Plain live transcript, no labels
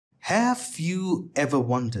Have you ever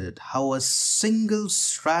wondered how a single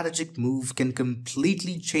strategic move can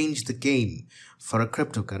completely change the game for a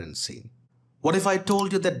cryptocurrency? What if I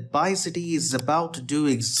told you that BiCity is about to do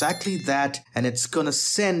exactly that, and it's gonna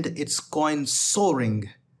send its coin soaring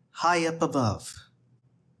high up above?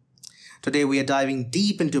 Today we are diving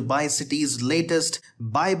deep into BiCity's latest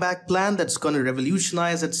buyback plan that's gonna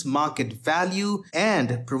revolutionize its market value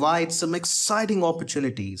and provide some exciting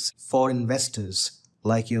opportunities for investors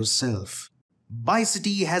like yourself.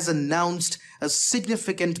 BiCity has announced a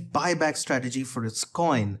significant buyback strategy for its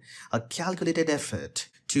coin, a calculated effort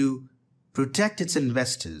to protect its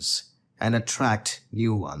investors and attract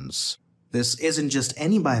new ones. This isn't just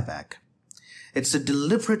any buyback. It's a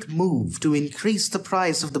deliberate move to increase the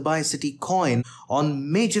price of the BiCity coin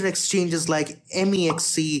on major exchanges like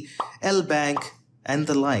MEXC, LBank, and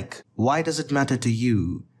the like. Why does it matter to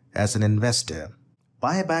you as an investor?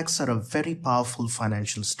 Buybacks are a very powerful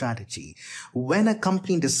financial strategy. When a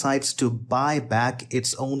company decides to buy back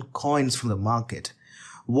its own coins from the market,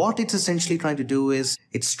 what it's essentially trying to do is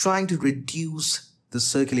it's trying to reduce the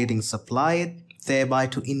circulating supply, thereby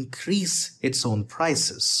to increase its own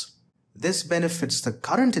prices. This benefits the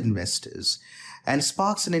current investors and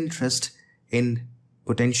sparks an interest in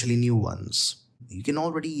potentially new ones. You can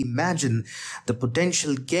already imagine the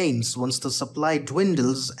potential gains once the supply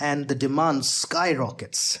dwindles and the demand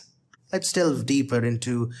skyrockets. Let's delve deeper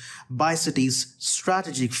into BiCity's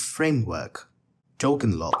strategic framework.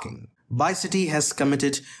 Token locking. BiCity has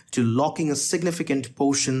committed to locking a significant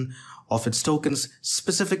portion of its tokens,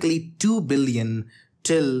 specifically 2 billion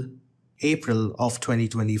till April of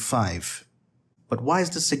 2025. But why is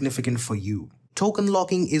this significant for you? Token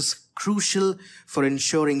locking is crucial for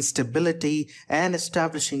ensuring stability and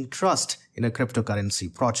establishing trust in a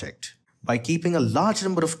cryptocurrency project. By keeping a large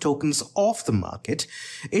number of tokens off the market,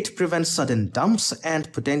 it prevents sudden dumps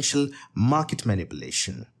and potential market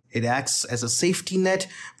manipulation. It acts as a safety net,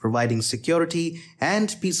 providing security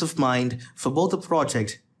and peace of mind for both the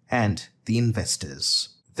project and the investors.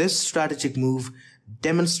 This strategic move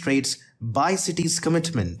demonstrates BiCity's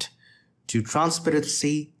commitment to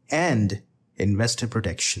transparency and investor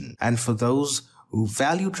protection. And for those who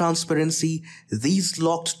value transparency, these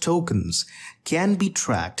locked tokens can be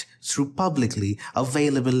tracked through publicly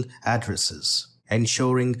available addresses,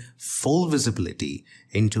 ensuring full visibility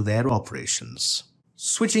into their operations.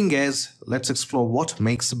 Switching gears, let's explore what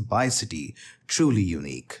makes BiCity truly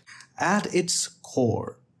unique. At its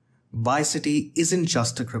core, BiCity isn't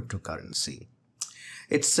just a cryptocurrency.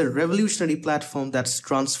 It's a revolutionary platform that's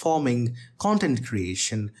transforming content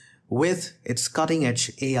creation with its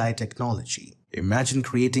cutting-edge AI technology. Imagine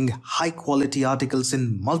creating high-quality articles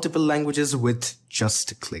in multiple languages with just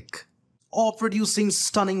a click, or producing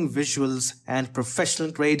stunning visuals and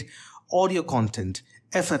professional-grade audio content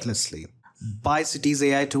effortlessly. BiCity's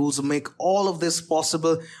AI tools make all of this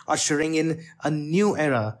possible, ushering in a new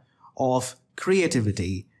era of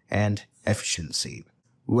creativity and efficiency.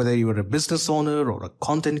 Whether you're a business owner or a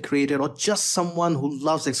content creator or just someone who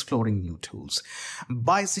loves exploring new tools,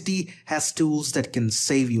 BiCity has tools that can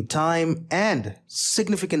save you time and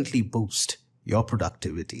significantly boost your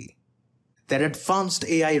productivity. Their advanced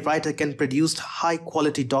AI writer can produce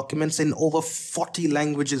high-quality documents in over 40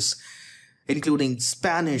 languages, including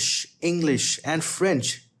Spanish, English, and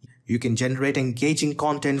French. You can generate engaging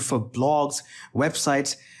content for blogs,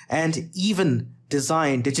 websites, and even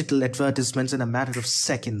design digital advertisements in a matter of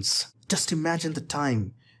seconds. Just imagine the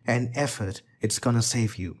time and effort it's gonna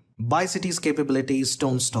save you. BiCity's capabilities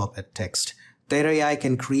don't stop at text. Their AI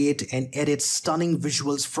can create and edit stunning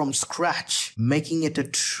visuals from scratch, making it a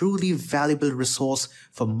truly valuable resource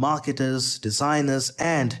for marketers, designers,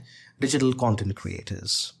 and digital content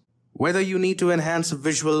creators. Whether you need to enhance a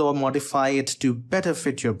visual or modify it to better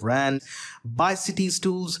fit your brand, BiCity's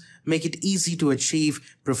tools make it easy to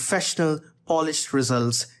achieve professional, polished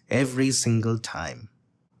results every single time.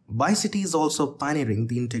 BiCity is also pioneering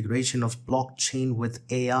the integration of blockchain with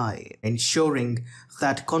AI, ensuring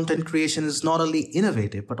that content creation is not only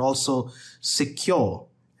innovative but also secure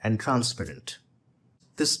and transparent.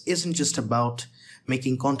 This isn't just about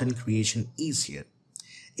making content creation easier.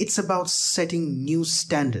 It's about setting new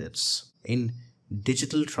standards in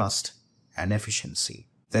digital trust and efficiency.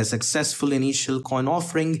 Their successful initial coin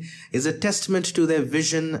offering is a testament to their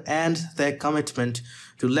vision and their commitment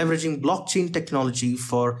to leveraging blockchain technology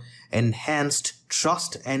for enhanced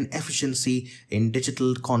trust and efficiency in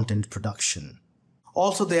digital content production.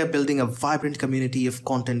 Also, they are building a vibrant community of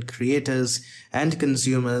content creators and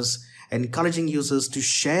consumers, encouraging users to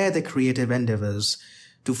share their creative endeavors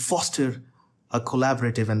to foster a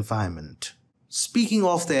collaborative environment. Speaking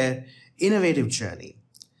of their innovative journey,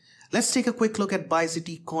 Let's take a quick look at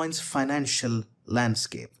BiCity Coin's financial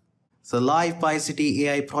landscape. The live BiCity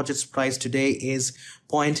AI project's price today is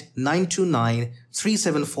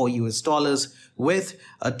 $0.929374 with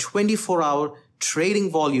a 24-hour trading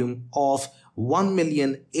volume of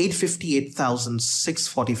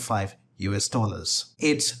 $1,858,645.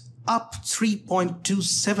 It's up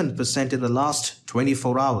 3.27% in the last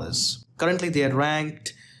 24 hours. Currently, they are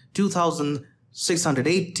ranked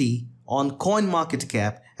 2,680 on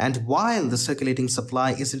CoinMarketCap, and while the circulating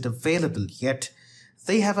supply isn't available yet,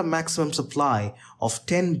 they have a maximum supply of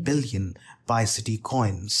 10 billion BiCity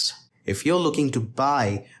coins. If you're looking to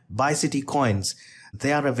buy BiCity coins,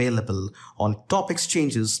 they are available on top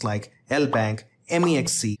exchanges like LBank,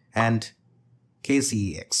 MEXC, and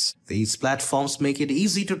KCEX. These platforms make it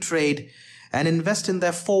easy to trade and invest in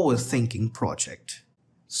their forward-thinking project.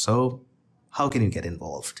 So, how can you get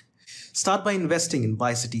involved? Start by investing in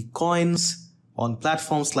BiCity coins on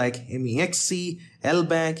platforms like MEXC,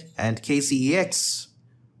 LBank, and KCEX.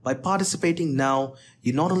 By participating now,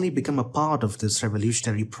 you not only become a part of this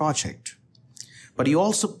revolutionary project, but you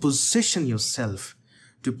also position yourself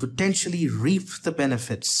to potentially reap the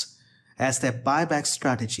benefits as their buyback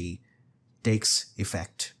strategy takes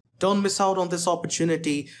effect. Don't miss out on this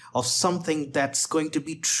opportunity of something that's going to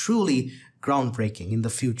be truly groundbreaking in the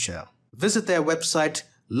future. Visit their website,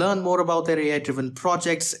 learn more about their AI-driven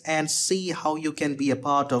projects, and see how you can be a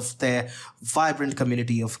part of their vibrant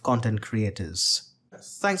community of content creators.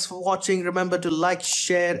 Thanks for watching. Remember to like,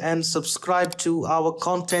 share, and subscribe to our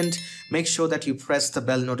content. Make sure that you press the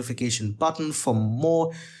bell notification button for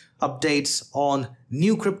more updates on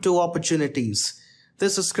new crypto opportunities.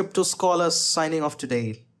 This is Crypto Scholar signing off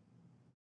today.